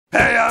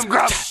Hey, I'm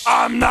Grumps.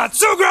 I'm not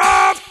so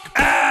Grump,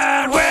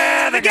 and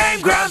we're the Game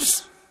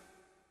Grumps.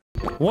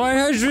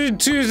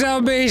 102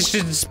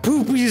 Dalmatians,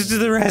 poopies to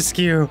the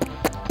rescue.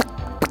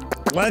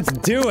 Let's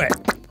do it.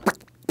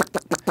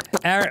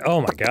 Aaron,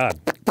 oh my god.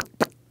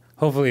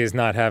 Hopefully he's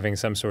not having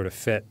some sort of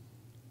fit.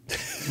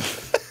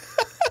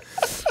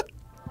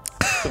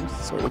 Some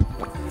sort of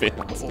fit.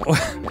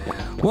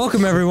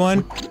 Welcome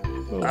everyone.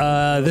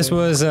 This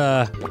was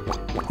a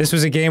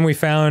game we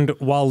found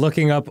while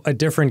looking up a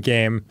different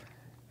game,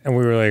 and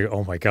we were like,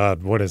 oh my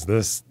god, what is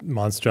this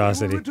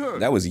monstrosity?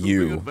 That was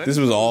you. This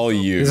was all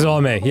you. This is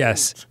all me,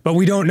 yes. But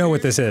we don't know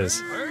what this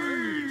is.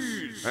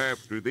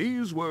 After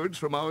these words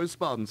from our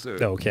sponsor.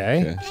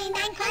 Okay. Hey,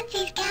 Nine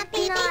Crunchies can't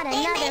be not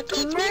another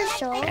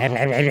commercial.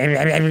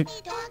 Hey,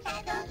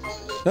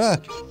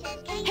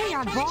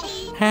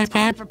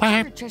 oddball. For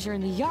pirate treasure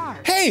in the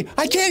yard. Hey,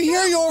 I can't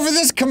hear you over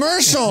this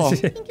commercial. I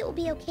think it will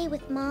be okay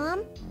with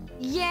Mom.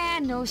 Yeah,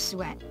 no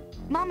sweat.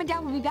 Mom and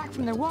Dad will be back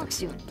from their walk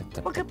soon.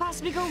 What could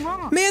possibly go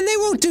wrong? Man, they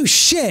won't do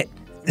shit.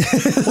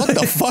 What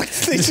the fuck? Did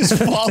they just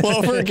fall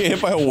over and get hit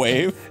by a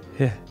wave?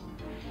 Yeah.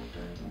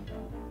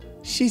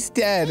 She's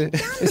dead.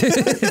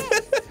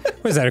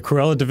 What is that, a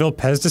Cruella de Vil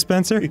Pez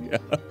dispenser? Yeah.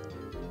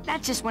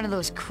 That's just one of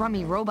those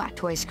crummy robot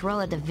toys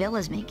Cruella de Vil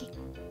is making.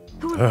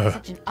 Who would buy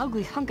such an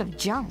ugly hunk of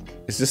junk?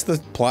 Is this the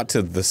plot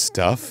to The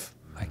Stuff?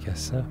 I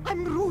guess so.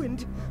 I'm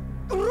ruined.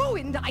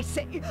 Ruined, I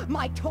say.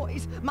 My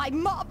toys, my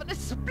marvelous,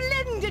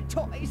 splendid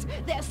toys.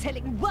 They're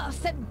selling worse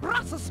than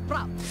Brussels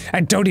sprouts.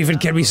 And don't even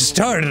get me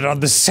started on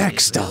the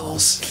sex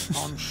dolls.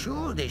 I'm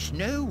sure this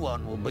new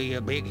one will be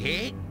a big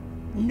hit.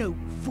 No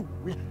fool.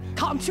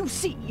 Can't you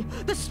see?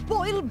 The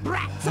spoiled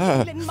brats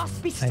of England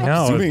must be I stopped.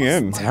 know, Zooming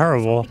in. it's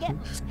terrible.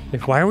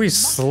 Why are we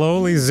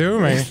slowly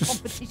zooming?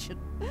 Competition.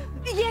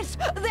 Yes,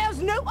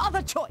 there's no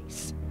other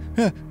choice.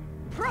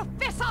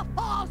 Professor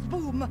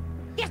Farsboom,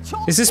 get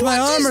your Is this my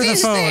arm or the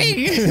phone?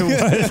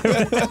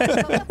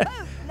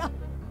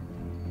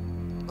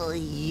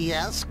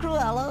 Yes,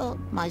 Cruella,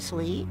 my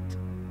sweet.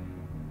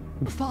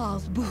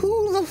 Farsboom.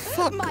 Who the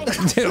fuck? My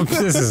Dude,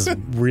 this is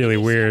really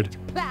weird.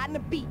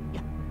 Plan B.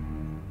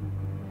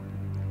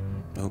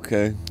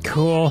 Okay.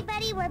 Cool.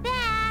 Everybody, we're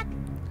back.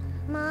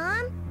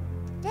 Mom,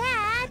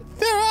 Dad.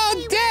 They're all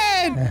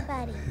dead.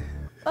 Everybody.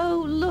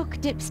 Oh, look,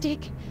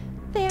 Dipstick.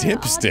 They're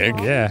Dipstick?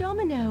 Oddball Yeah. and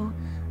Domino.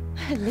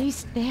 At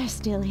least they're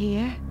still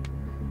here.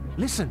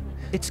 Listen,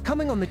 it's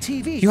coming on the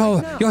TV.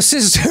 Your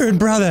sister and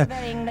brother.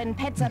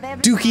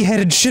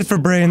 Dookie-headed shit for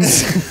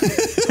brains.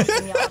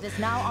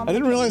 I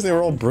didn't realize they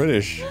were all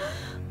British.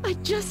 I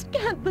just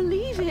can't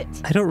believe it.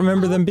 I don't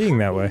remember them being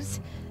that way.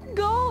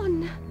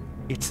 Gone.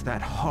 It's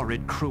that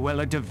horrid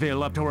Cruella de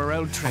Vil up to her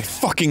old I trick.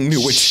 fucking knew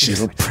it.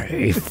 She'll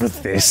pay for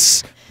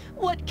this.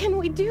 What can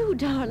we do,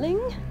 darling?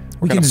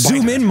 We can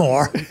zoom in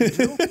more.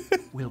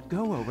 We'll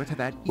go over to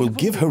that We'll evil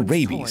give her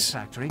woman's toy rabies.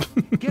 factory,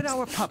 get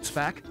our pups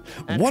back.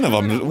 And One of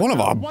hammer them, out one of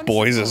our once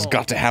boys for has all.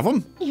 got to have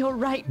them. You're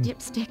right,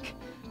 Dipstick.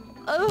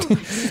 Oh,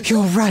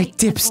 You're right,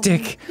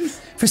 Dipstick.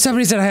 For some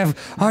reason, I have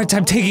a hard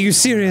time taking you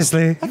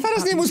seriously. I thought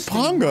his name was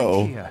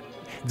Pongo. Here.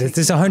 This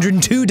is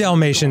 102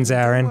 Dalmatians, Don't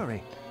Aaron.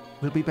 worry.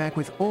 We'll be back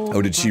with all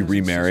Oh, did she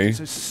remarry?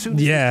 As soon as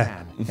we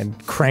Yeah, can.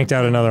 and cranked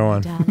out another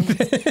one. darling.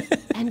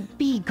 And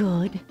be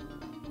good.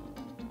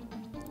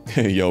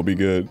 Yo, be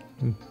good.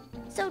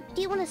 So,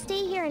 do you want to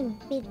stay here and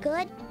be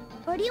good?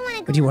 Or do you want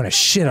to go? Or do you want to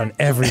shit on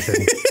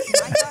everything?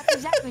 I thought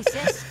exactly,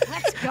 sis.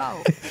 Let's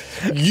go.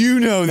 You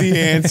know the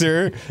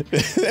answer.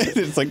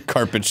 It's like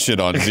carpet shit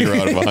on 0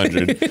 out of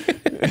 100.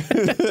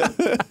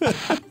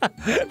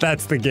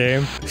 That's the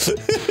game.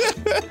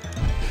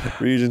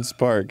 Regent's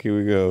Park, here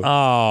we go.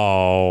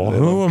 Oh, They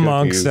who love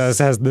amongst cookies. us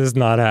has this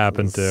not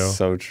happened to?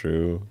 So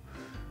true.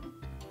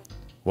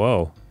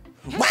 Whoa.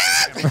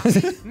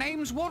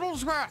 Name's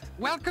Waddlesworth.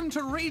 Welcome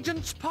to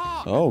Regent's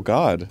Park. Oh,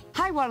 God.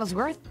 Hi,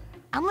 Waddlesworth.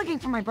 I'm looking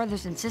for my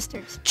brothers and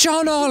sisters.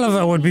 John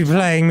Oliver would be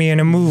playing me in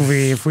a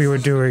movie if we were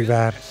doing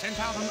that. Sent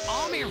out an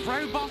army of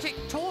robotic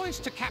toys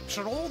to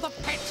capture all the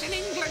pets in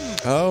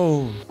England.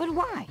 Oh. But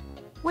why?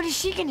 What is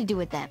she gonna do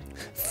with them?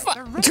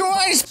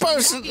 Twice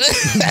person.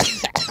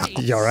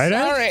 You alright,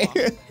 Aaron?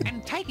 Sorry.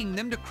 And taking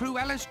them to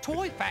Cruella's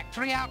toy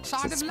factory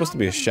outside Is it of supposed to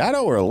be a London.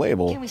 shadow or a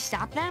label? Can we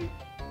stop them?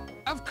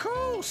 Of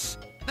course.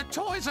 The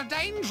toys are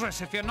dangerous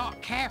if you're not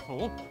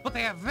careful, but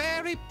they are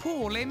very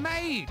poorly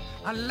made.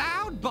 A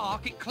loud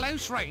bark at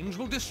close range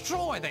will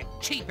destroy their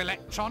cheap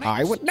electronics.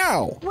 I would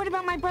know. What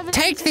about my brothers?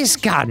 Take and this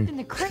sisters gun. trapped in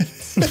the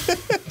crates?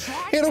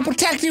 It'll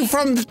protect you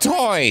from the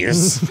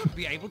toys. Should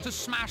be able to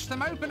smash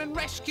them open and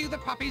rescue the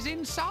puppies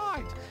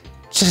inside.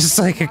 Just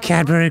like a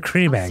Cadbury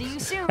cream egg. See you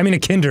soon. I mean a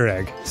Kinder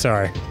egg.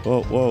 Sorry.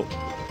 Whoa, whoa.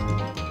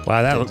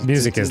 Wow, that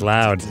music is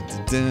loud.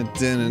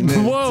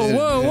 Whoa,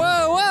 whoa,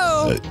 whoa,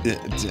 whoa!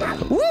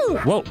 Woo!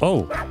 Whoa,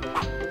 oh.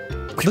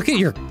 Look at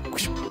your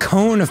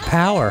cone of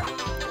power.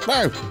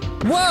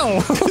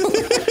 Whoa!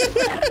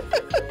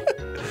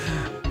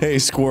 Hey,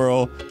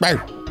 squirrel.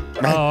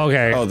 Oh,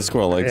 okay. Oh, the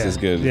squirrel likes yeah. is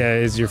good. Yeah,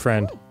 is your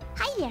friend.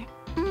 Hi there.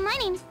 My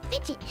name's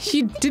Fidget.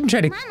 He didn't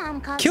try to My mom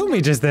calls kill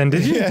me just then,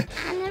 did you? Yeah.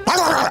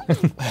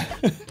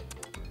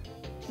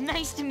 I'm the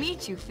Nice to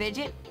meet you,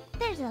 Fidget.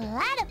 There's a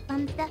lot of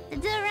fun stuff to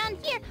do around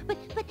here, but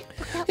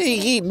You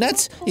eat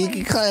nuts? You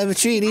can climb a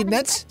tree and eat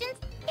nuts? you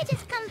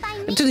just come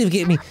find me. Until you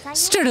get me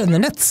started on the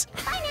nuts.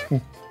 Bye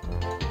now.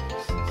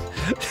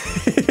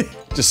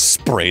 Just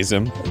sprays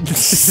him.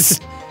 Lots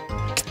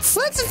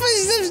of fun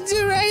stuff to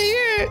do right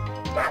here.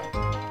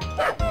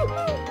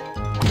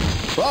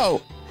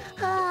 Whoa!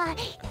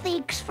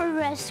 Thanks for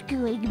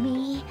rescuing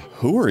me.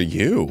 Who are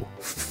you?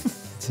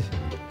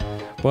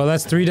 Well,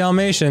 that's 3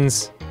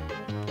 Dalmatians.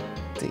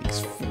 Thanks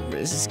for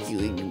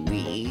rescuing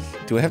me.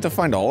 Do I have to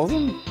find all of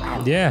them?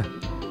 Yeah.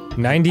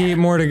 98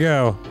 more to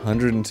go.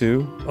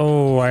 102?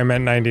 Oh, I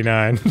meant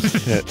 99.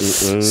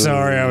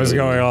 Sorry, I was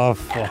going off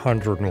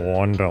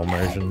 101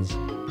 Dalmatians.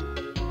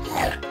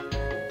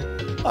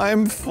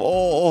 I'm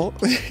full.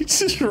 He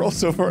just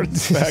rolls over on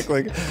his back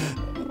like,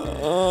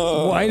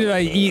 Why did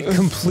I eat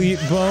complete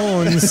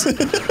bones?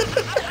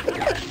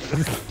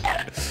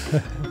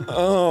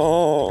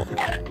 oh,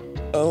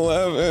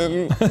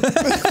 11.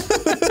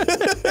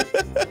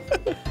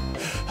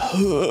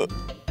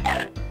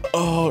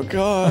 Oh,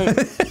 God.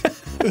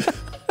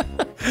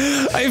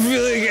 I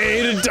feel like I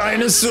ate a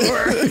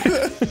dinosaur.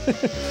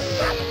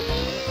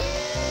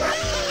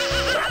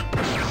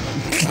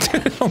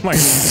 Oh my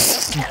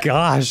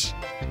gosh.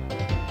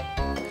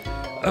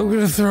 I'm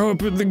gonna throw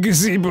up in the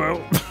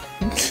gazebo.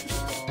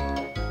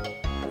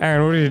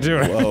 Aaron, what are you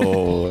doing?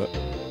 Whoa.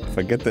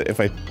 If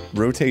I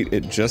rotate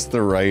at just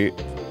the right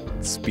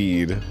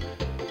speed,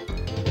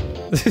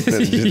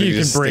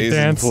 you can break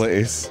dance. In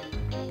place.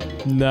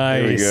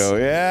 Nice. There we go.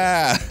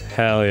 Yeah.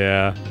 Hell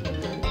yeah.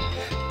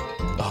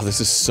 Oh, this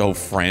is so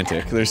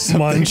frantic. There's something.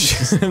 Munch.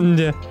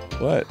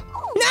 What?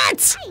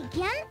 Nuts! Hi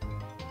again.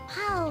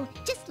 Wow,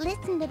 just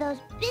listen to those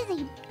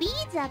busy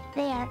bees up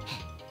there.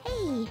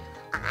 Hey,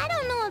 I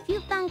don't know if you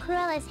found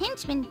Cruella's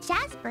henchman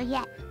Jasper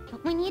yet,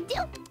 but when you do,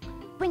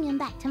 bring him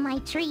back to my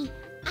tree.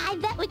 I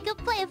bet we could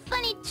play a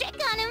funny trick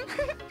on him.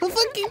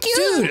 Fucking cute!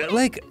 Dude,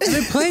 like,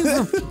 they're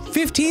playing for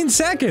 15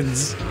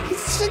 seconds.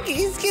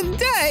 He's gonna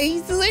die.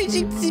 He's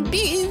allergic to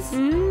bees.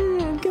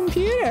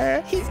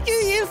 Computer. He's gonna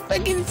get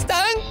fucking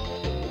stung.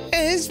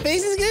 And his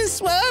face is gonna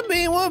swell up and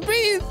he won't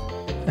breathe.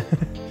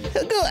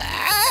 He'll go,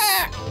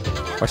 ah!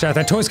 Watch out,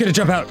 that toy's gonna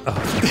jump out. Oh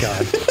my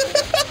god.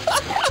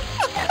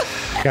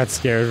 Got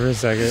scared for a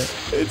second.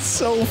 It's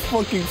so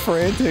fucking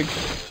frantic.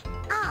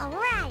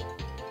 Alright.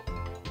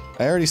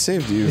 I already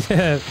saved you.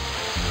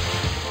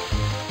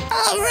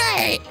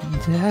 Alright!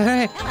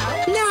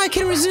 Now I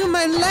can resume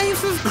my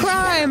life of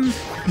crime.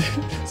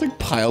 It's like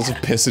piles of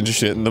piss and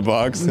shit in the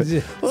box.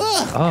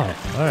 Oh,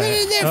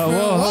 alright. Oh,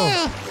 whoa,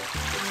 whoa.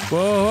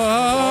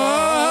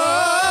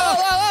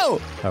 Whoa.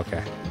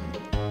 Okay.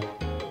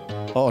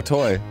 Oh, a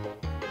toy.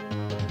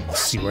 I'll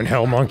see you in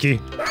hell, monkey.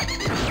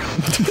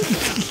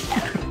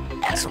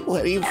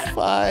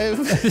 25.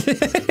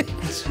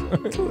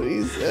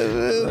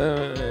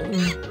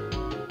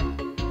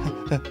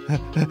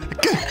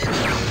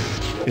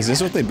 27. Is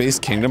this what they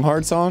based Kingdom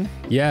Hearts on?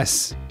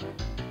 Yes.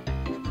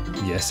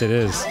 Yes, it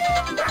is.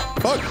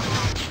 Fuck.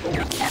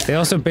 They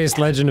also based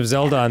Legend of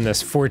Zelda on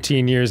this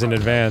 14 years in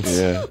advance.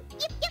 Yeah.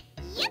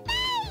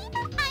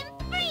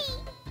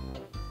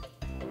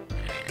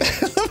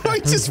 I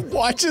just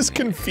watch us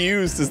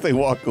confused as they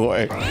walk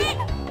away.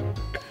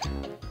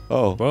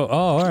 Oh. Whoa,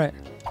 oh, alright.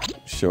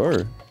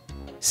 Sure.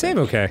 Save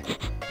okay.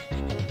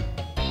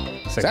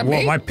 It's like, that whoa,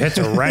 me? my pits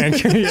are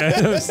rank.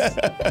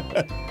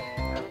 Yeah,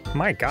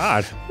 my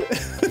god.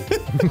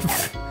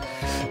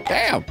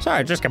 Damn. Sorry,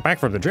 I just got back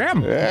from the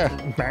gym. Yeah.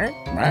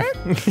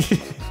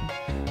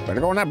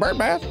 Better go in that bird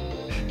bath.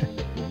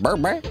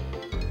 Bird bath.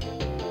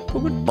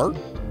 Bird.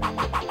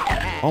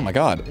 Oh my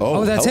god.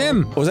 Oh, that's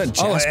him. Oh, was that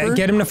Jasper? Oh,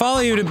 get him to follow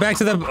you back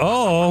to the.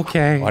 Oh,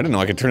 okay. Oh, I didn't know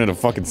I could turn into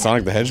fucking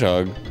Sonic the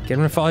Hedgehog. Get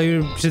him to follow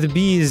you to the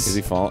bees. Is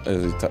he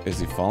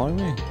following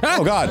me? Ah!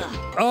 Oh god.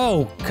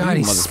 Oh god,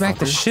 he smacked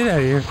the shit out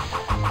of you.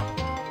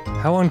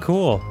 How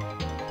uncool.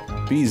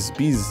 Bees.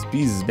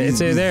 It's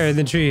there in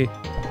the tree.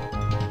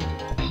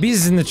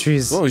 Bees in the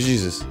trees. Oh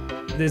Jesus.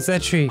 It's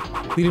that tree.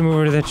 Lead him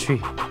over to that tree.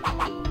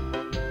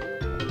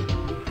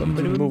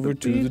 Lead him over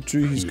to the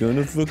tree. He's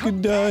gonna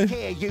fucking die.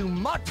 Here, you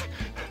mutt.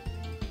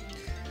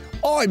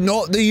 I'm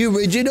not the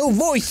original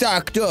voice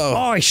actor.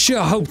 I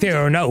sure hope there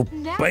are no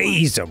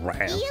bees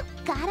around. You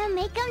gotta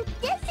make him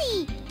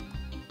dizzy.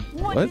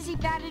 What What? is he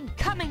got in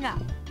coming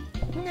up?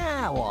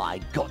 Now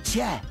I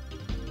gotcha.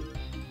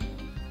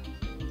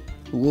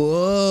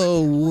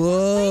 Whoa,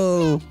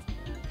 whoa.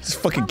 Just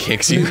fucking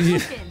kicks you.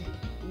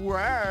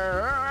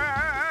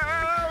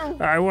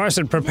 I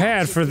wasn't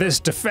prepared for this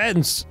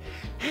defense.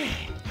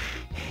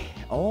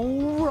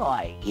 All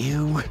right,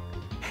 you.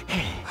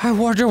 I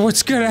wonder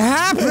what's gonna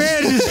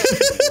happen.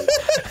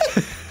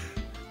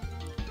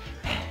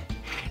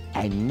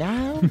 And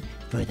now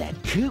for the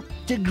coup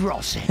de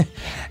grace.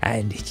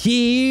 And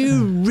here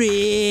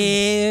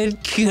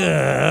it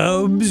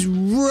comes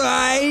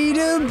right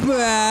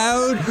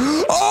about.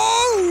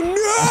 Oh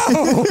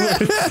no!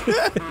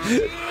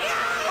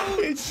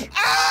 It's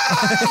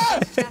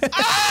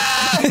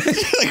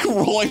Like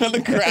rolling on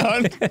the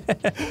ground.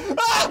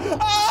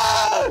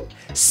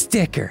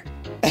 Sticker.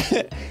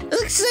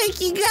 Looks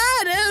like you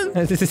got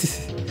him.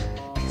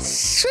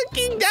 He's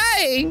fucking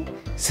dying.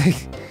 It's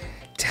like,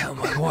 tell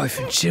my wife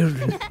and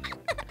children.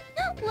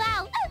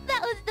 Wow,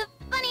 that was the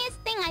funniest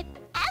thing I've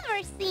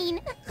ever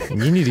seen.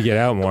 You need to get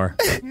out more.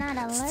 Not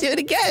a Let's do it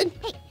again.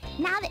 Hey,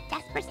 now that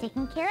Jasper's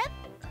taken care of.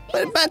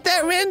 What about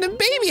that random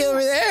baby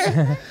over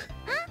there?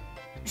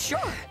 Sure.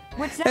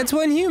 What's that? That's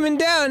one human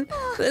down.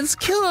 Let's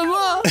kill them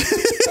all.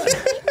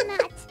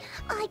 Nuts.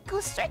 I go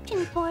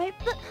searching for it,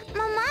 but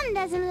my mom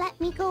doesn't let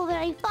me go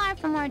very far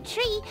from our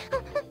tree.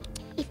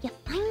 If you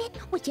find it,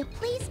 would you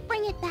please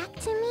bring it back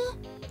to me?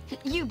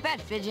 You bet,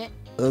 Fidget.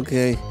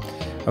 Okay.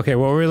 Okay,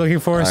 what were we looking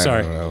for?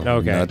 Sorry. don't know.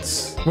 Okay.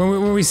 Nuts.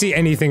 When we see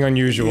anything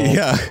unusual.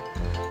 Yeah.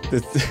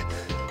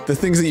 The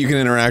things that you can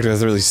interact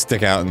with really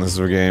stick out in this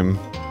game.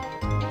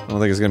 I don't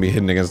think it's gonna be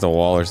hidden against a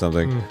wall or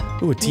something.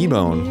 Ooh, a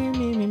T-bone.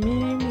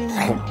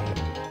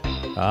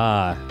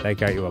 Ah, that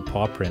got you a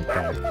paw print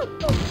bag.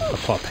 A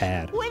paw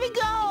pad. Way to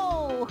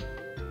go!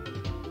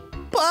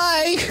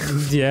 Bye!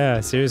 Yeah,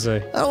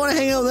 seriously. I don't want to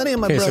hang out with any of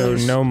my Okay, so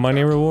brothers. no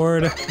money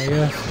reward, I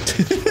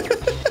guess?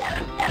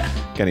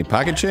 Got any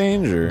pocket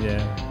change or?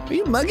 Yeah. Are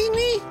you mugging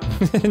me?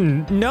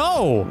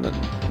 No!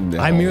 No.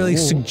 I'm merely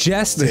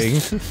suggesting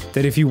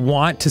that if you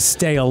want to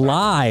stay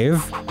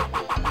alive,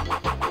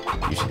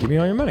 you should give me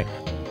all your money.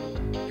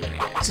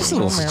 Just a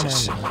little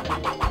suggestion.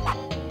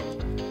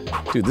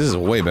 Dude, this is a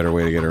way better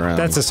way to get around.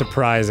 That's a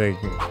surprising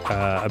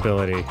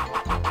ability.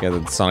 Yeah,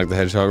 the Sonic the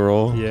Hedgehog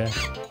roll. Yeah.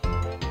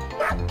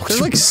 They're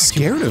like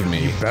scared of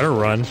me. Better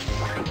run.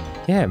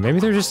 Yeah, maybe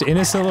they're just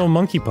innocent little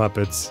monkey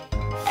puppets.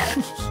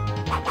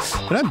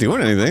 They're not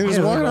doing anything. They're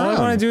just walking all I around.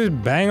 want to do is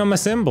bang on my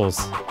cymbals.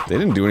 They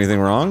didn't do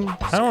anything wrong.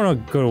 I don't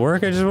want to go to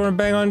work, I just want to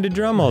bang on the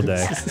drum all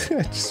day.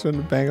 I just want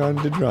to bang on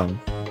the drum.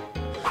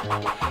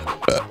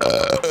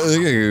 I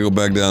think I could go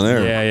back down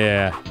there. Yeah,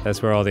 yeah,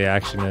 that's where all the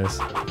action is.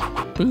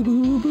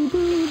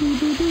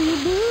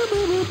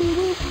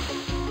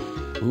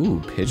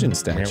 Ooh, pigeon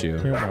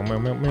statue.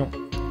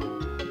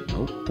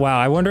 Wow,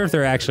 I wonder if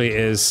there actually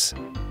is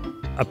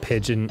a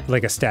pigeon,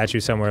 like a statue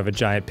somewhere of a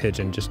giant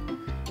pigeon just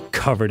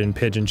covered in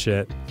pigeon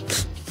shit.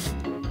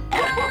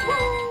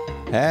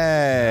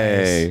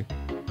 Hey!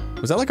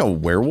 Was that like a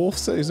werewolf?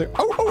 He's like,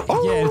 oh, oh,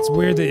 oh! Yeah, it's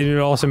weird that it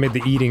also made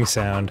the eating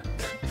sound.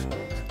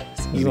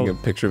 He's eating a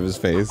picture of his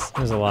face.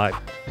 There's a lot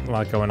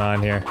going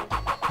on here.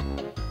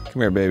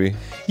 Come here, baby.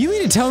 You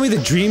mean to tell me the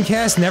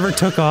Dreamcast never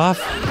took off?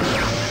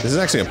 This is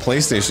actually a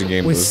PlayStation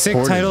game With that was sick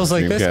ported to titles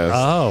like this? Dreamcast.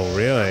 Oh,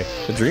 really?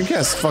 The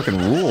Dreamcast fucking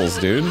rules,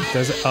 dude.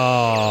 Does it? It's one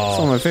of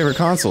Oh. my favorite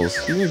consoles.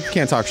 You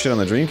can't talk shit on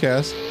the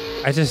Dreamcast.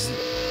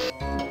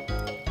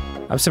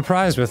 I'm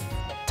surprised with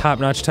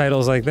top-notch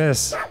titles like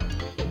this.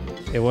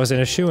 It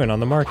wasn't a shoo-in on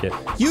the market.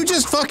 You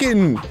just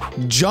fucking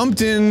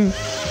jumped in.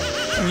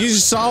 You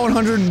just saw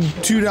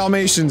 102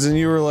 Dalmatians and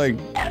you were like,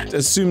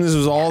 assumed this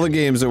was all the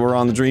games that were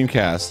on the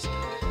Dreamcast.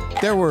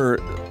 There were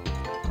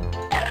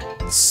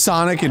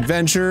Sonic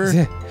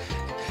Adventure.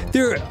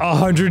 There are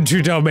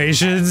 102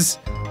 Dalmatians.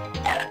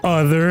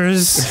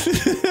 Others.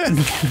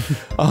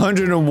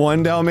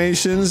 101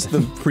 Dalmatians, the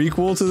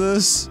prequel to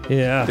this.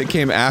 Yeah. That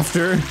came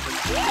after.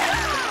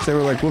 They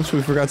were like, whoops,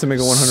 we forgot to make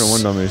a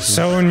 101 Dalmatians.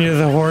 Sonya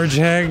the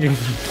Horgehog.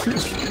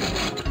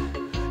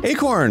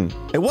 Acorn!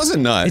 It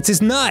wasn't nut. It's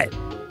his nut.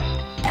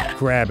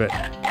 Grab it.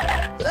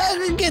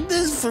 I can get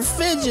this for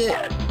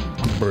Fidget.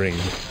 Bring.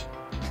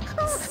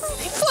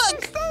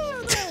 Fuck!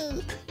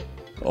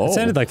 Oh. It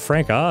sounded like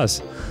Frank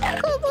Oz.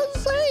 Come on,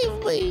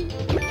 save me.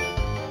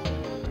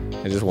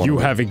 I just want You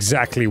have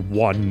exactly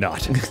one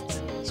nut.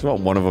 just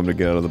want one of them to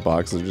get out of the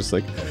box. They're just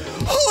like,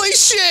 holy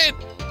shit!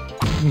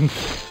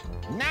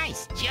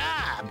 Nice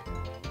job.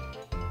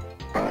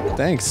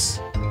 Thanks.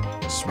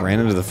 Just ran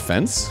into the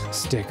fence?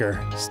 Sticker.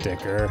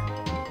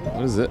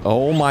 What is it?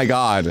 Oh my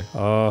god.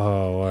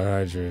 Oh,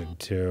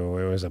 102.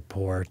 It was a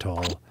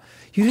portal.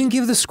 You didn't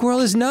give the squirrel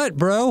his nut,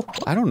 bro.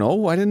 I don't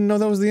know. I didn't know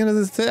that was the end of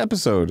this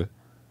episode.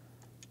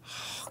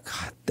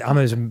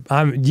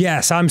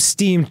 Yes, I'm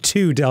steamed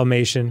too,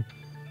 Dalmatian.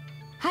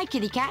 Hi,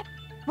 kitty cat.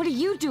 What are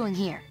you doing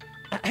here?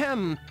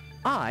 Ahem.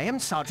 I am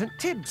Sergeant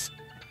Tibbs.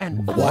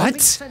 And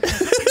What?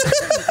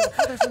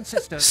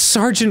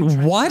 Sergeant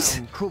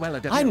what?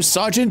 I'm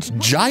Sergeant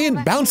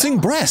Giant Bouncing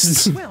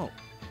Breasts. Well,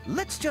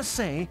 let's just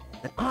say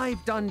that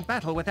I've done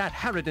battle with that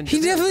Harridan.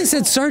 He definitely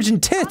said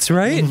Sergeant Tits,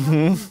 right?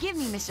 Give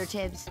me, Mr.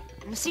 Tibbs.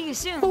 We'll see you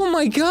soon. Oh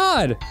my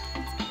god.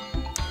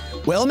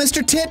 Well,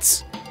 Mr.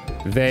 Tits.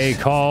 They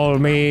call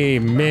me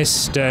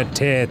Mr.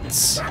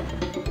 Tits.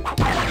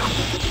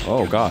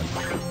 Oh god.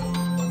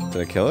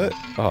 Did I kill it?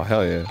 Oh,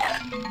 hell yeah.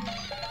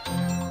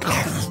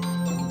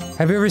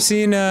 Have you ever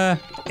seen In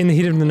the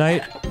Heat of the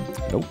Night?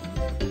 Nope.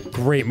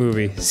 Great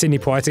movie. Sidney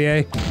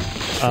Poitier.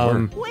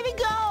 Way to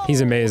go!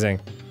 He's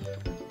amazing.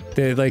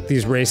 Like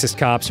these racist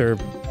cops are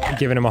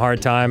giving him a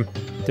hard time.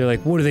 They're like,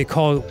 what do they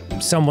call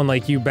someone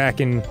like you back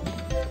in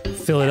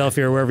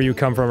Philadelphia or wherever you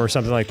come from or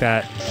something like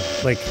that.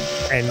 Like,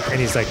 and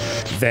he's like,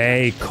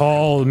 they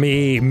call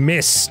me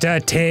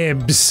Mr.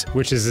 Tibbs,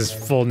 which is his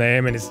full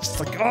name, and it's just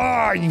like,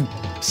 oh, you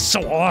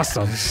so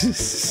awesome.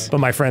 But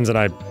my friends and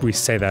I, we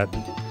say that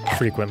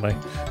frequently.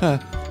 I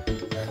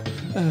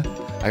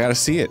gotta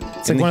see it.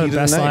 It's like one of the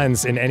best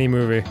lines in any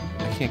movie.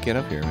 I can't get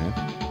up here, man.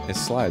 It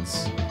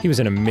slides. He was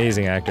an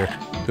amazing actor.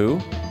 Who?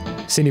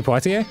 Sidney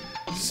Poitier?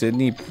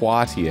 Sidney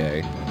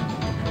Poitier.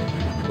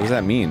 What does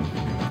that mean?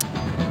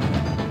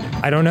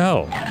 I don't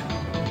know.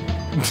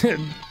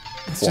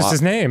 It's just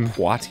his name.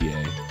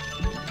 Poitier.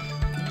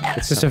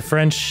 It's just a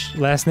French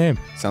last name.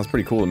 Sounds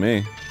pretty cool to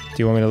me. Do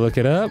you want me to look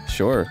it up?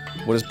 Sure.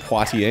 What does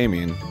Poitier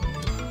mean?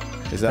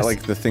 Is that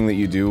like the thing that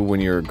you do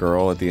when you're a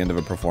girl at the end of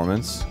a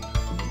performance?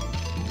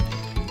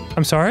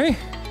 I'm sorry?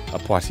 A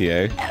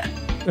Poitier.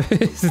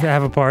 Does it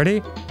have a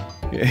party?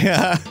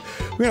 Yeah.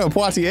 We have a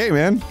Poitier,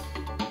 man.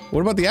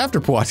 What about the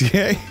after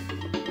Poitier?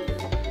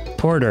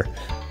 Porter.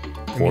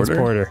 It means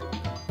porter.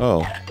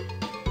 Oh.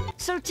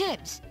 So,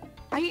 Tibbs,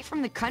 are you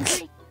from the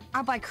country?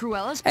 Out by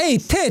Cruella's? Hey,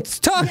 Tits,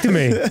 talk to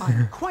me!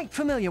 I'm quite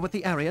familiar with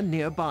the area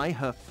nearby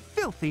her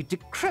filthy,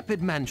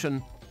 decrepit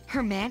mansion.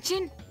 Her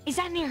mansion? Is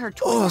that near her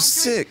toy Oh, factory?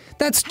 sick.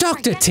 That's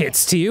Dr.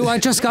 Tits to you. I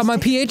just got my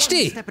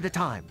PhD. Step at a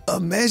time. A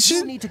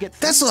mansion?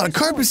 That's a lot of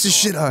carpets to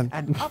shit on.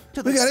 And up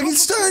to We the gotta top get of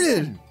started.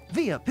 Big Ben,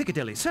 via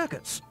Piccadilly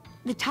Circus.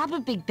 The top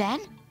of Big Ben?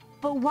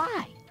 But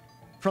why?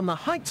 From the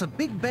heights of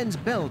Big Ben's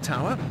bell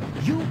tower,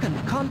 you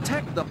can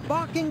contact the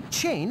barking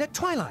chain at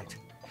twilight.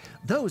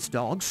 Those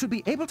dogs should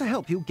be able to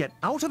help you get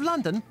out of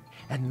London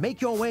and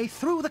make your way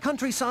through the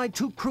countryside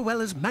to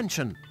Cruella's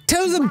mansion.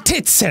 Tell them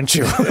Tits sent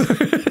you.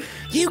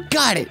 You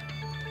got it.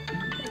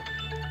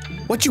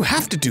 What you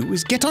have to do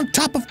is get on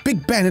top of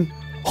Big Ben and...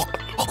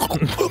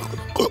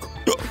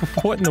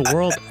 What in the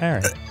world,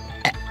 Aaron?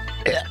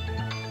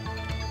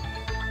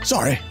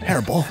 Sorry,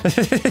 hairball.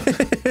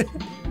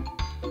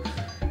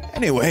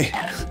 Anyway.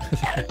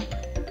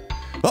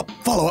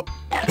 Follow up.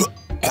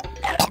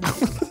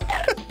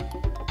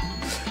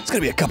 It's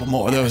gonna be a couple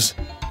more of those.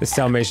 This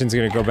Dalmatian's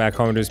gonna go back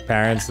home to his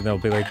parents and they'll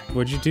be like,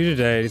 what'd you do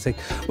today? And he's like,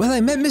 well,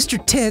 I met Mr.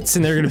 Tits.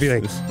 And they're gonna be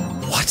like,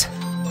 what?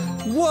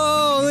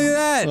 Whoa, look at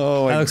that.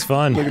 Oh, that looks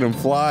fun. Look at him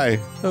fly.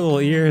 The little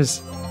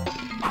ears.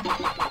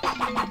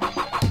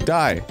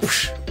 Die.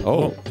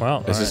 Oh,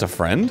 wow. Is this a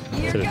friend?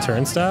 Is it a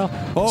turnstile?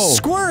 Oh.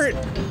 Squirt!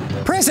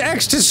 Press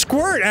X to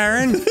squirt,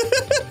 Aaron!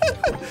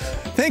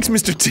 Thanks,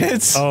 Mr.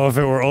 Tits. Oh, if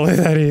it were only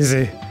that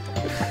easy.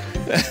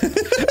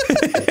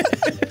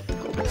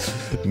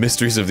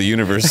 Mysteries of the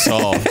universe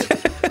solved.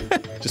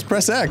 Just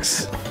press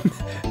X.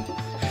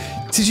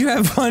 Did you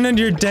have fun on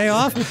your day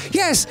off?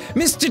 Yes,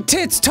 Mr.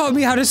 Tits taught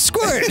me how to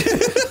squirt!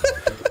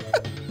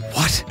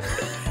 What?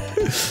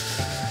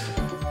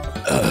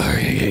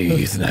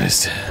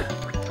 Euthanized.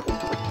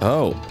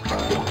 Oh.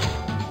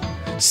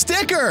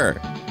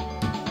 Sticker!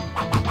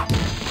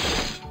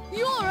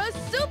 You're a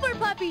super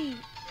puppy!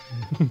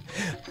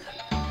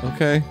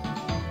 Okay.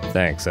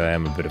 Thanks, I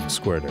am a bit of a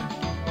squirter.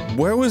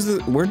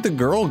 Where'd the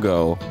girl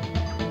go?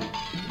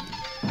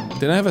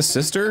 Didn't I have a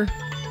sister?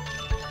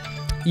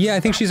 Yeah, I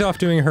think she's off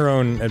doing her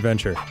own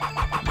adventure.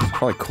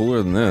 Probably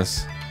cooler than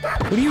this.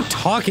 What are you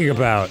talking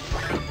about?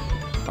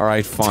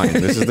 Alright, fine.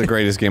 This is the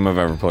greatest game I've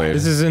ever played.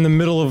 This is in the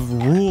middle of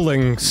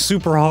ruling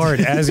super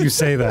hard as you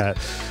say that.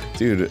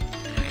 Dude,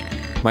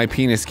 my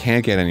penis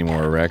can't get any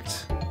more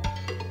erect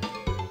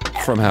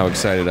from how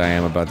excited I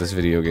am about this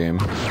video game.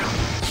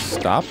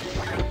 Stop.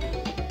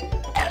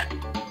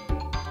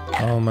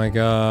 Oh my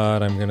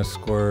god, I'm gonna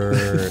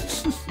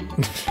squirt.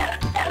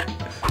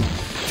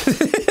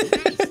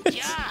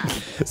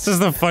 This is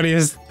the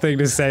funniest thing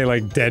to say,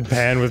 like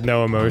deadpan with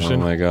no emotion. Oh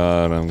my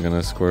god, I'm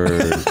gonna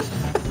squirt.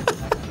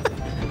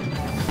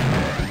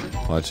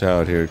 Watch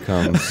out, here it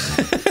comes.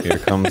 Here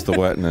comes the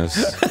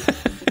wetness.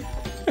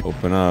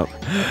 Open up.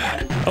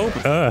 Oh,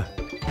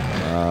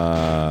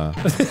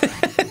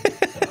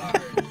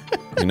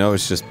 You know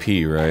it's just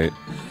pee, right?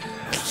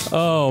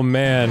 Oh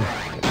man.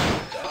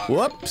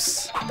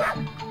 Whoops.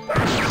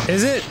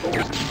 Is it?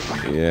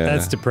 Yeah.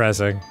 That's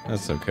depressing.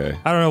 That's okay.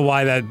 I don't know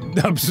why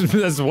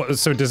that's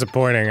what's so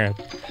disappointing. It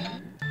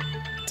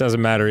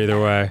doesn't matter either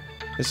way.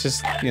 It's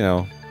just, you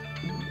know,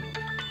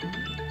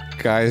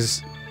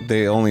 guys,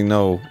 they only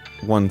know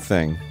one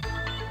thing.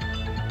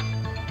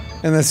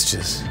 And that's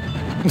jizz.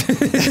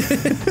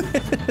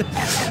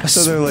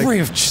 So they're like,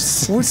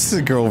 what's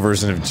the girl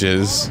version of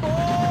jizz?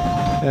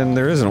 And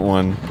there isn't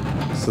one.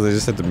 So they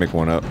just had to make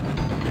one up.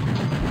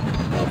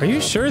 Are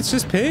you sure it's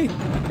just pee?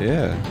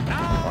 Yeah.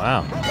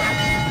 Wow.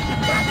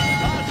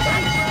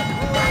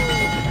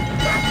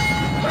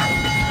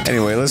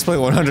 Anyway, let's play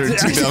 102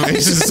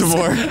 Dalmatians some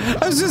more.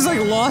 I was just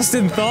like lost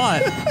in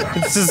thought.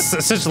 It's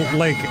just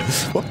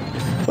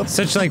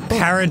such like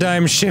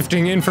paradigm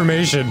shifting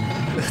information.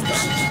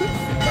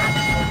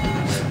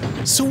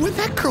 So when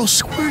that girl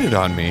squirted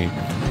on me...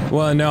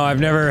 Well, no,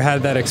 I've never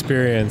had that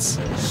experience.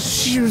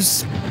 She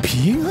was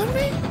peeing on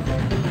me?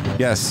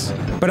 Yes.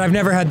 But I've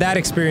never had that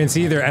experience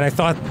either, and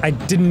I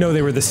didn't know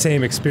they were the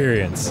same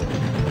experience.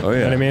 Oh yeah.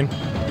 You know what I mean?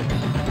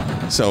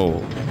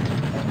 So,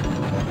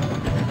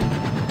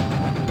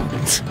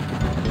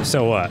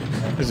 So what?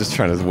 I was just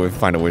trying to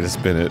find a way to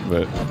spin it,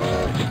 but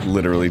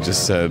literally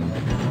just said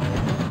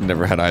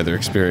never had either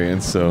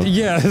experience, so...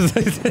 Yeah.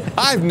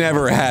 I've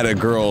never had a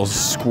girl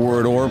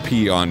squirt or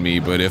pee on me,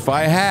 but if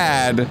I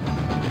had,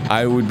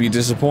 I would be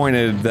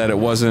disappointed that it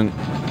wasn't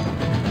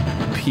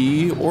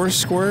pee or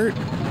squirt.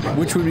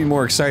 Which would be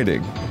more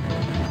exciting?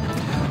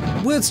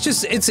 Well, it's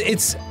just,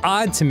 it's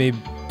odd to me.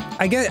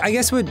 I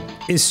guess what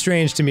is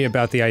strange to me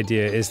about the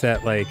idea is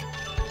that, like,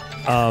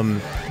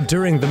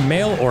 during the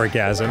male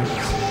orgasm,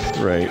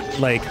 right,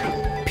 like,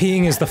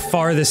 peeing is the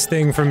farthest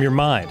thing from your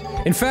mind.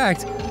 In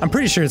fact, I'm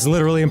pretty sure it's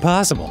literally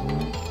impossible.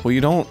 Well,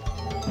 you don't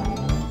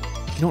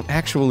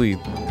actually,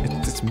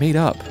 it's made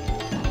up.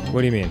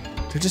 What do you mean?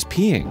 They're just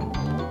peeing.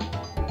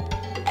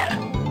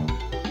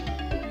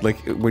 Like,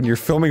 when you're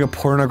filming a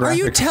pornographic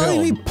film. Are you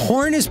telling me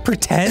porn is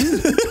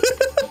pretend?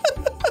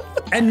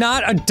 And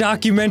not a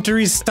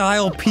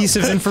documentary-style piece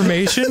of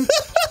information?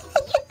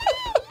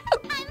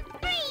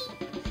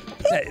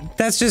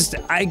 That's just,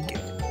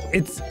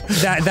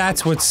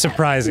 that's what's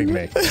surprising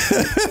me.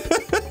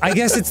 I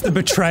guess it's the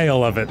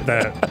betrayal of it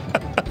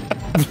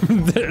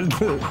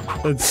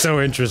that's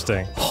so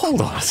interesting. Hold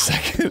on a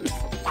second.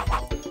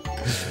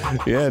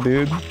 Yeah,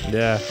 dude.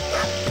 Yeah.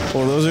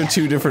 Well, those are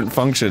two different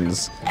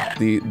functions.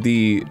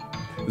 The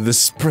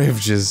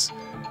sprivages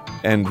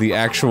and the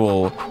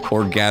actual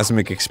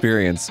orgasmic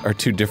experience are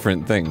two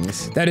different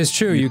things. That is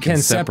true. You can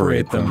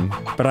separate them,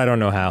 but I don't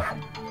know how.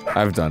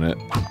 I've done it.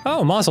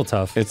 Oh, mazel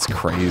tov. It's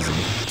crazy.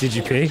 Did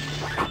you pee?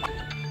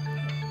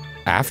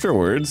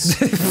 Afterwards.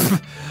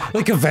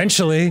 Like,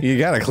 eventually. You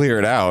gotta clear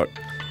it out.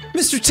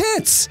 Mr.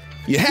 Tits!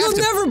 You'll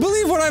never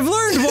believe what I've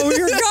learned while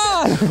we were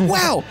gone!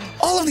 Wow!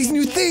 All of these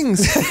new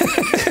things!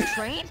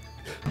 Train?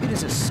 It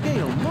is a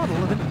scale model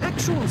of an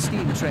actual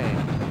steam train.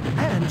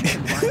 And you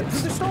can buy it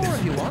from the store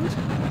if you want.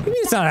 What do you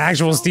mean it's not an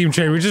actual steam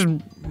train? We just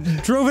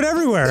drove it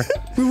everywhere.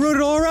 We rode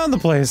it all around the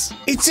place.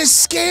 It's a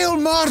scale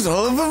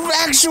model of an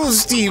actual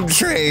steam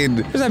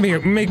train! Does that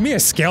mean make me a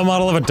scale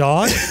model of a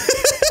dog?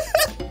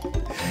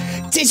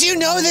 Did you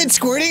know that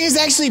squirting is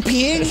actually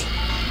peeing?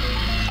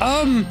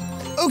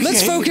 Okay.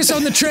 Let's focus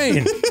on the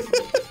train.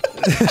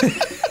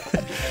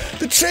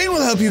 The train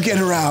will help you get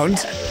around.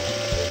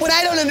 What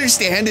I don't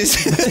understand is...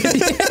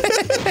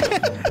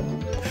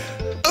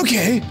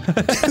 Okay.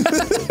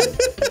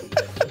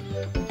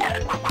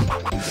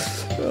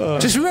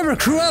 Just remember,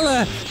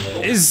 Cruella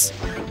is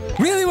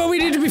really what we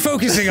need to be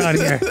focusing on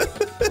here.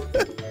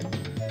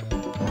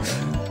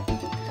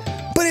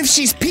 But if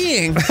she's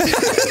peeing...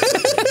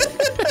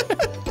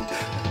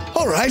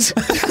 All right.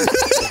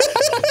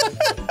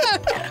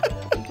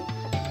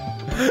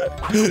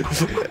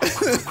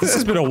 This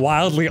has been a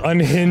wildly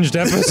unhinged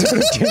episode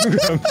of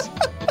GameGrumps.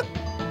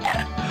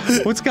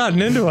 What's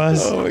gotten into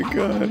us? Oh my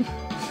god.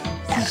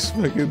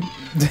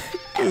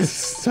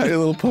 This tiny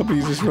little puppy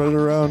just running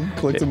around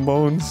collecting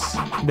bones.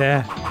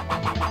 Yeah.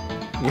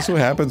 This is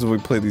what happens when we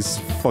play these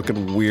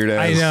fucking weird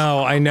ass.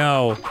 I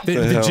know.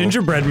 The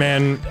gingerbread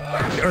man,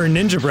 or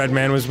ninjabread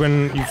man, was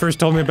when you first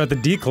told me about the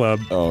D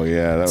Club. Oh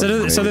yeah, that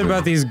was something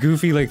about these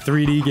goofy like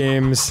 3D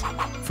games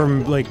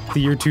from like the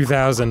year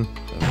 2000.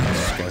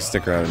 Just got a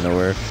sticker out of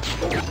nowhere.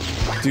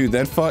 Dude,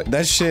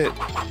 that shit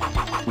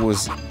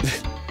was.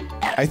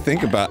 I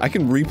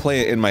can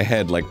replay it in my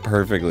head like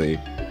perfectly,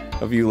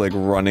 of you like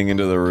running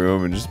into the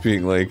room and just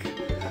being like,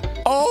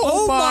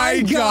 "Oh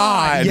my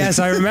god!" Yes,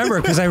 I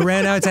remember because I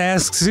ran out to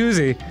ask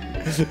Susie,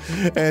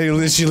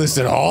 and she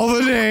listed all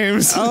the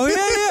names. Oh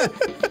yeah.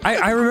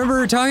 I remember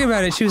her talking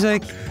about it. She was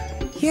like,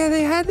 "Yeah,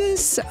 they had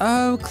this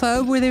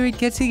club where they would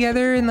get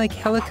together and like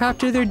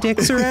helicopter their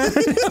dicks around."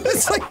 I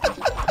was like,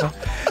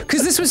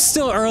 because this was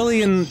still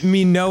early in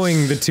me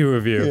knowing the two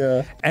of you,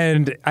 yeah,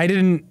 and I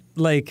didn't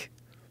like.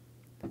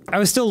 I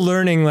was still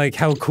learning like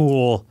how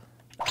cool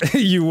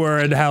you were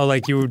and how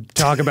like you would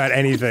talk about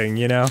anything,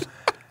 you know?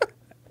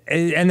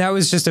 And that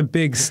was just a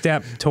big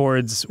step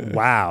towards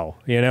wow,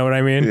 you know what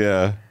I mean?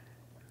 Yeah.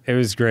 It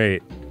was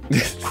great.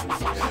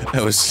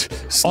 I was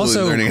slowly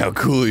learning how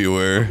cool you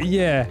were.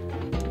 Yeah.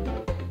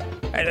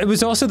 It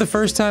was also the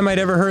first time I'd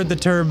ever heard the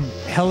term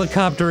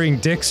helicoptering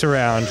dicks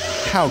around.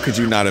 How could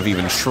you not have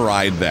even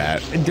tried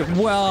that?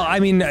 Well, I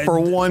mean... For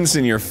once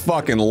in your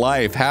fucking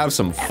life, have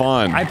some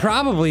fun. I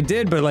probably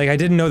did, but like I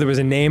didn't know there was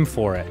a name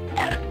for it.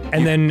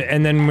 And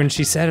then when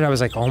she said it, I was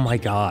like, oh my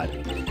god.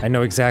 I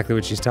know exactly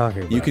what she's talking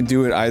about. You can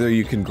do it either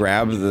you can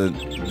grab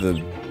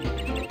the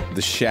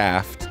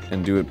shaft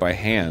and do it by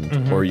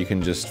hand, or you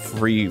can just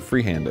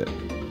freehand it.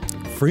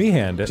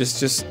 Freehand it?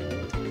 Just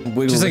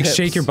wiggle just the like hips.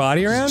 shake your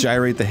body around? Just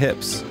gyrate the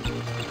hips.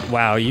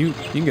 Wow, you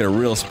can get a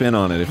real spin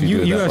on it if you do it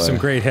that way. You have some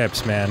great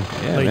hips, man.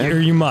 Yeah, like, man. Or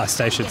you must,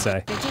 I should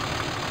say.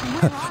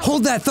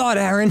 Hold that thought,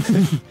 Aaron.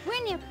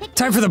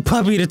 Time for the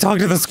puppy to talk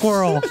to the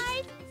squirrel.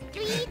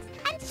 Did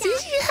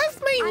you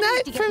have my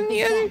nut from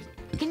the other?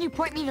 Can you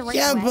point me the right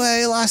Yeah, way? but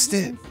I lost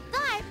it.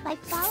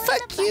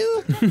 Fuck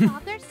you.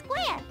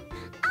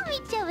 I'll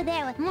meet you over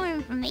there with more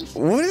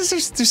information. What is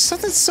there's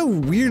something so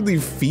weirdly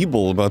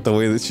feeble about the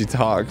way that she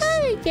talks.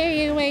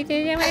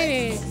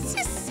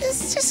 It's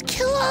Let's just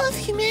kill all of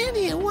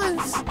humanity at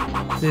once.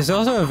 There's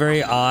also a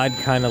very odd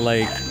kind of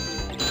like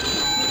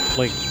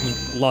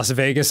Las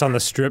Vegas on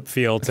the strip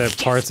feel to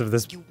parts of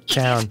this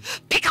town.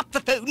 Pick up the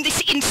phone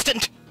this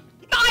instant.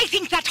 I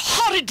think that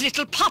horrid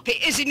little puppy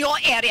is in your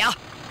area.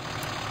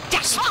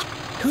 Jasper!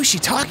 Who's she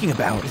talking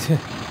about?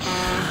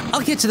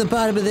 I'll get to the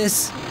bottom of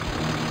this.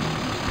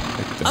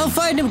 I'll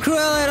find him,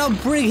 Cruella, and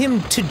I'll bring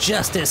him to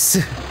justice.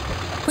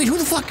 Wait, who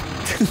the fuck?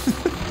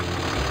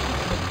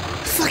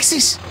 Fuck's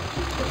this?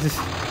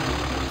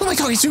 Who am I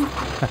talking to?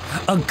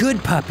 A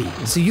good puppy,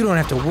 so you don't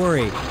have to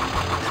worry.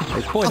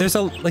 Boy, there's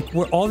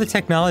where all the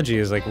technology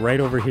is like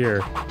right over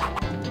here.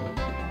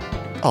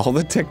 All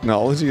the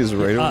technology is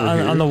right over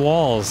here? On the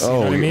walls, oh, you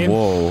know what I mean?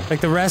 Whoa.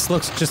 Like the rest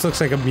just looks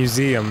like a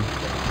museum.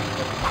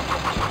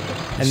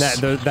 And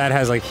that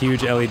has like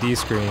huge LED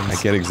screens. I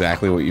get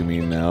exactly what you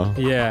mean now.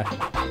 Yeah.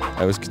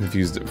 I was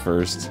confused at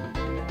first.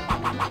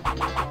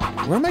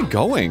 Where am I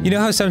going? You know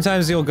how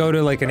sometimes you'll go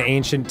to like an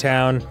ancient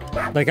town?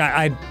 Like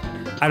I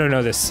don't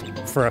know this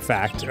for a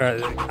fact.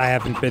 I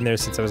haven't been there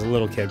since I was a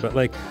little kid, but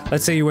like,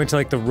 let's say you went to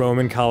like the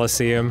Roman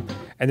Colosseum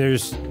and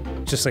there's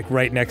just like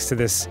right next to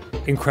this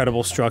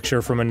incredible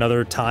structure from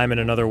another time in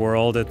another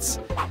world. It's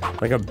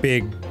like a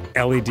big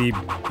LED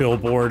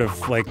billboard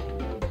of like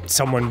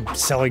someone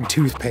selling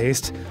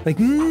toothpaste. Like,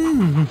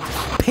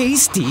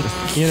 pasty,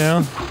 you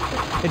know?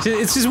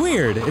 It's just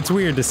weird. It's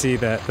weird to see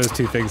those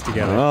two things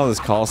together. Oh, this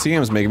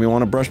Coliseum's making me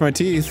want to brush my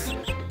teeth.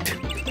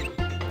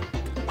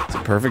 It's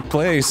a perfect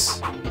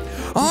place.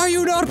 Are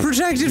you not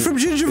protected from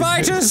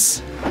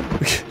gingivitis?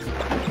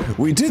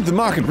 We did the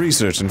market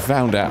research and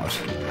found out.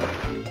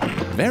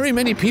 Very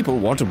many people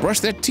want to brush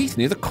their teeth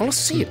near the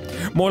Coliseum.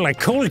 More like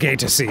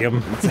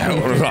Colgate-aceum.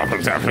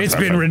 It's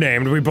been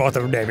renamed. We bought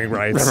the naming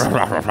rights.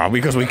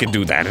 Because we can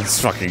do that.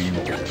 It's fucking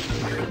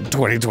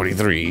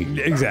 2023.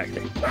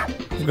 Exactly.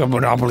 We've got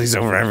monopolies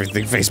over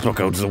everything.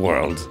 Facebook owns the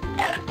world.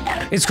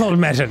 It's called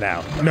Meta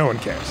now. No one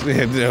cares.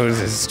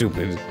 It's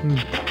stupid.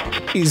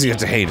 Easier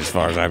to hate as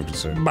far as I'm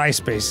concerned.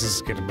 MySpace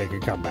is gonna make a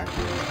comeback.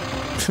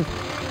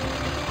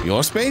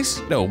 Your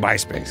space? No,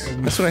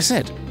 MySpace. That's what I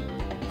said.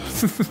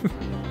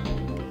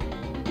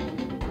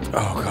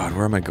 Oh god,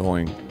 where am I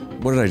going?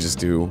 What did I just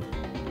do?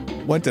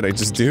 What did I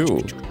just do?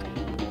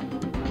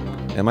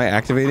 Am I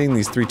activating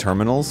these 3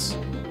 terminals?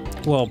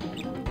 Well,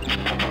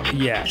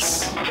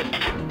 yes.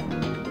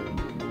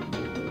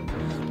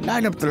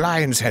 Line up the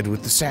lion's head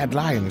with the sad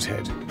lion's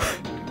head.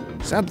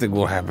 Something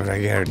will happen,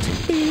 I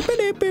guarantee.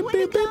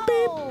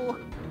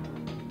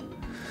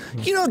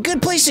 You know a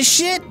good place to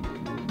shit?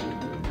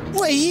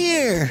 Right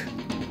here.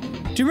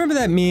 Do you remember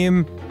that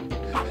meme?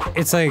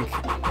 It's like,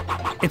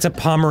 it's a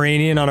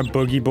Pomeranian on a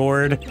boogie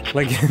board,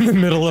 like in the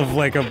middle of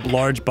like a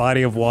large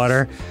body of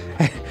water.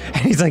 And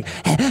he's like,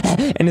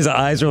 and his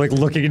eyes are like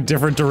looking in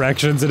different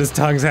directions and his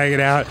tongue's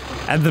hanging out.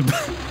 And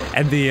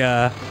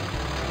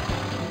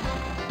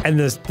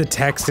the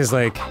text is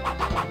like,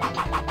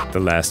 the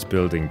last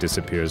building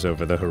disappears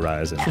over the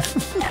horizon.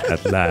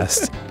 At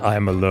last, I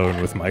am alone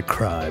with my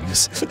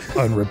crimes,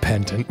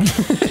 unrepentant.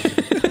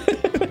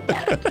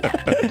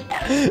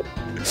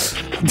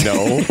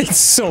 No. It's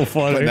so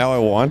funny. But now I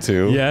want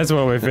to. Yeah, it's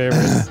one of my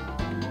favorites.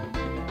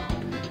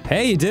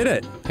 Hey, you did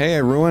it. Hey, I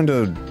ruined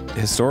a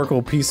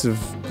historical piece of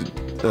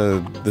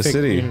the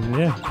city.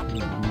 Yeah.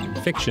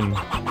 Fiction.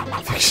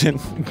 Fiction.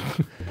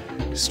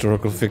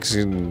 Historical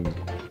fiction.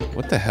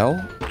 What the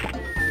hell?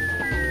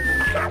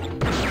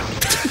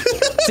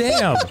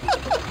 Damn.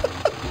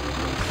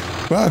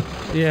 Wow.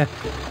 Yeah.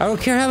 I don't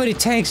care how many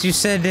tanks you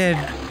said did.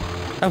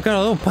 I've got a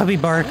little puppy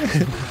bark.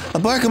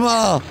 I'll bark them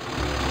all.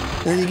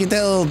 Then you get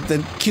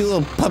that cute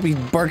little puppy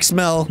bark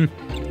smell.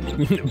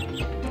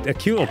 A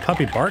cute little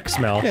puppy bark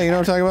smell? Yeah, you know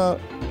what I'm talking about?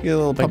 You get a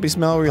little puppy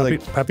smell where you're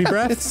like... Puppy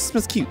breath? It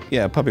smells cute.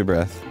 Yeah, puppy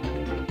breath. You know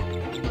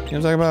what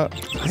I'm talking about?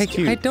 It's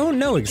cute. I don't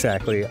know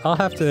exactly. I'll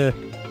have to...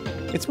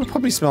 It's what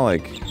puppies smell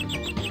like.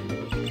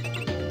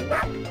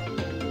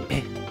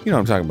 You know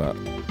what I'm talking about.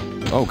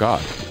 Oh,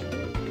 God.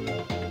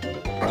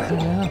 I don't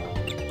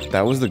know.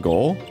 That was the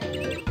goal?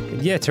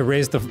 Yeah, to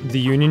raise the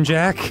Union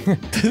Jack?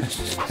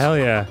 Hell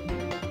yeah.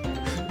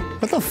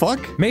 What the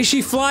fuck? May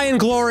she fly in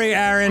glory,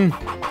 Aaron.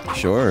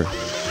 Sure.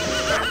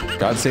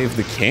 God save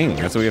the king.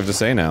 That's what we have to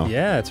say now.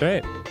 Yeah, that's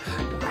right.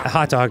 A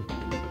hot dog.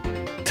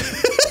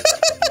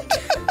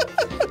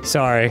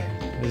 Sorry.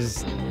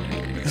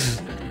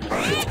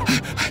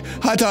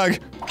 Hot dog!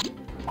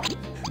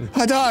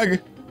 Hot dog!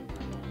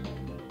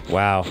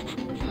 Wow.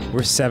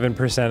 We're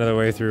 7% of the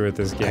way through with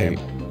this game.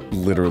 I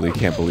literally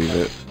can't believe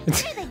it.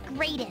 You're the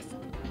greatest.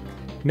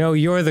 No,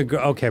 you're the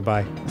okay,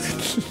 bye.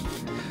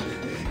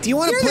 Do you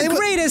want to play the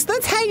greatest.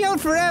 Let's hang out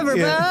forever.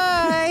 Yeah.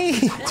 Bye.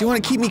 Do you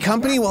want to keep me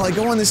company while I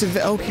go on this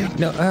adventure? Okay.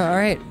 No, all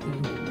right.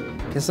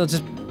 Guess I'll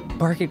just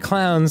bark at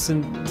clowns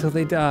until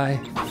they die.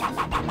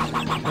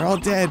 They're all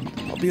dead.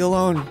 I'll be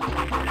alone.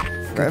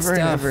 Forever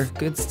and ever.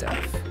 Good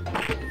stuff.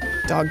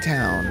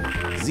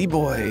 Dogtown.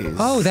 Z-Boys.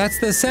 Oh, that's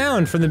the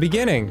sound from the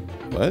beginning.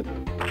 What?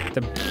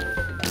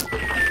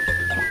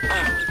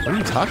 What are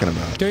you talking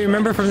about? Do you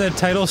remember from the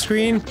title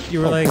screen?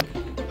 You were like,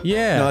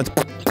 yeah. No, it's...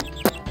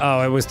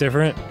 Oh, it was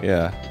different?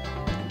 Yeah.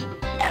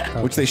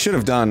 Okay. Which they should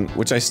have done,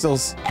 which I still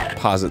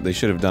posit they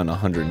should have done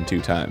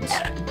 102 times.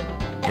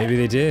 Maybe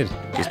they did.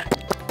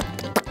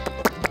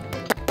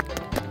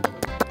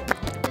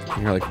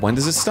 And you're like, when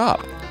does it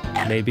stop?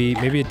 Maybe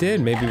it did.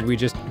 Maybe we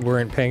just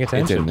weren't paying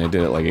attention. It didn't. They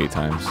did it like 8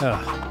 times.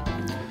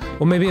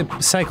 Well, maybe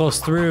it cycles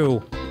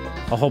through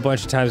a whole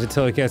bunch of times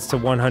until it gets to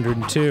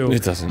 102.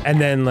 It doesn't. And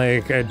then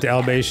like a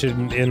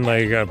Dalmatian in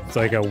like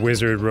a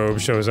wizard robe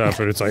shows up,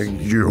 and it's like,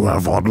 You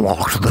have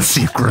unlocked the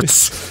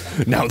secrets.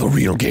 Now the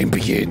real game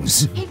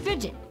begins. Hey,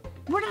 Fidget,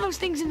 what are those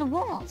things in the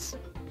walls?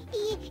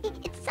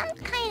 It's some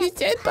kind of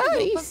dead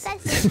bodies.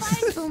 Professor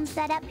Barnboom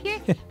set up here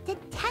to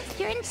test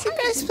your intelligence. The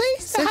best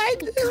place to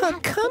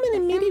hide Common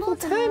in medieval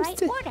times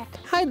to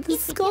hide the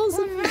skulls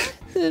of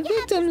the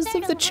victims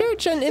of the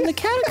church in the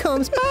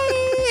catacombs. Bye!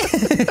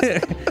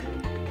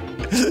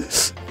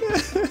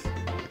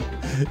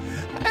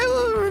 I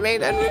will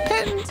remain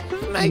unrepentant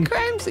of my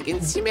crimes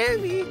against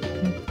humanity.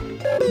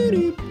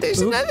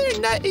 There's another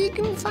nut you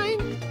can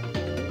find.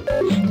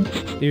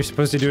 you're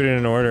supposed to do it in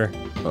an order.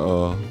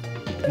 Oh.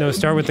 No,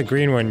 start with the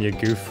green one, you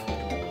goof.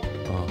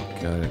 Oh,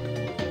 got it.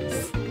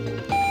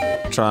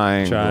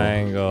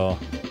 Triangle.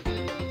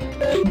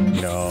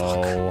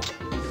 No.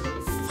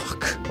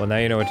 Fuck. Well, now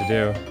you know what to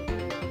do.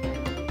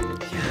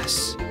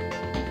 Yes.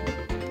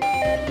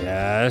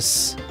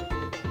 Yes.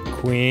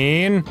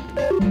 Queen.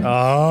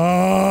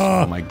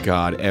 Oh. Oh my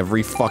god,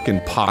 every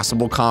fucking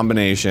possible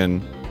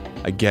combination.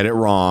 I get it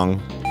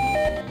wrong.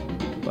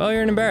 Well,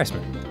 you're an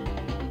embarrassment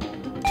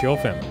to your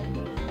family.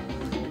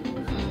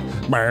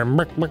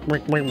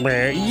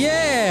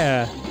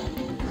 Yeah!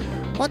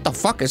 What the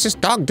fuck is this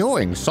dog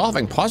doing?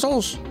 Solving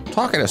puzzles?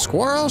 Talking to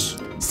squirrels?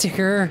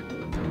 Sticker.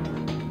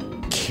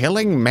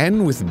 Killing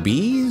men with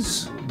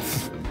bees?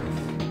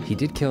 He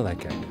did kill that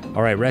guy.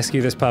 All right,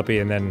 rescue this puppy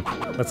and then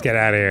let's get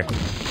out of here.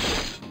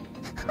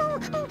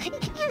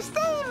 You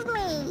saved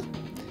me.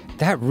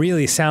 That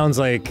really sounds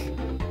like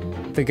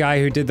the guy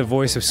who did the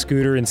voice of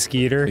Scooter and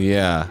Skeeter.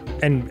 Yeah.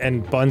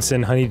 And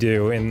Bunsen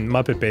Honeydew in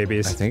Muppet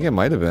Babies. I think it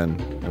might have been.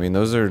 I mean,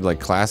 those are like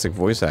classic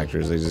voice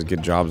actors. They just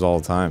get jobs all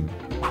the time.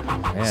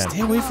 Man.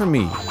 Stay away from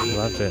me. I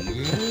loved it.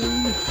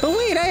 But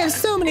wait, I have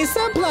so many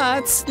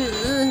subplots.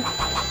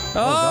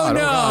 Oh,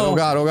 no! Oh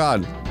god, oh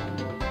god.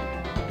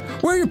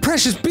 Where are your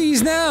precious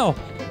bees now?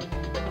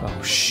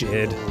 Oh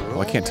shit.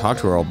 Well, I can't talk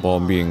to her all while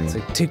I'm being... It's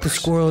like, take the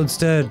squirrel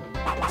instead.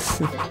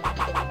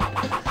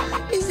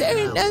 Is there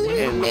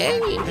another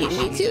man you need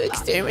me to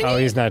exterminate? Oh,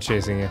 he's not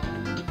chasing you.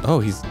 Oh,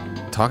 he's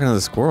talking to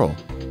the squirrel.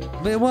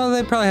 Well,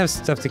 they probably have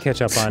stuff to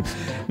catch up on.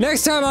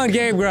 Next time on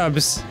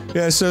GameGrumps.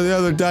 Yeah, so the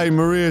other day,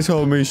 Maria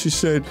told me, she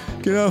said,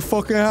 get out of the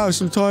fucking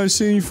house, I'm tired of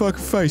seeing your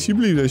fucking face. You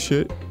believe that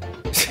shit?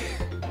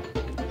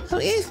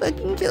 I'll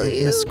fucking kill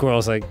you. The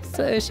squirrel's like,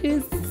 So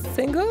she's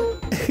single?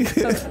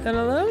 And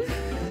alone?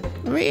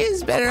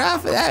 Maria's better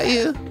off without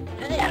you.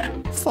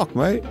 Fuck,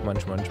 mate.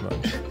 munch, munch,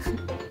 munch.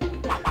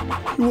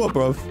 You what,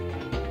 bruv?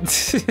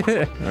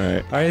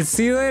 Alright. Alright,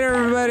 see you later,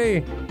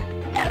 everybody.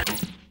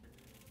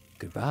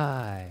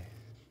 Goodbye.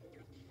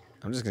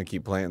 I'm just gonna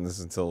keep playing this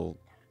until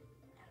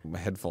my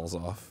head falls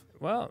off.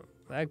 Well,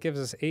 that gives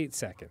us 8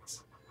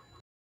 seconds.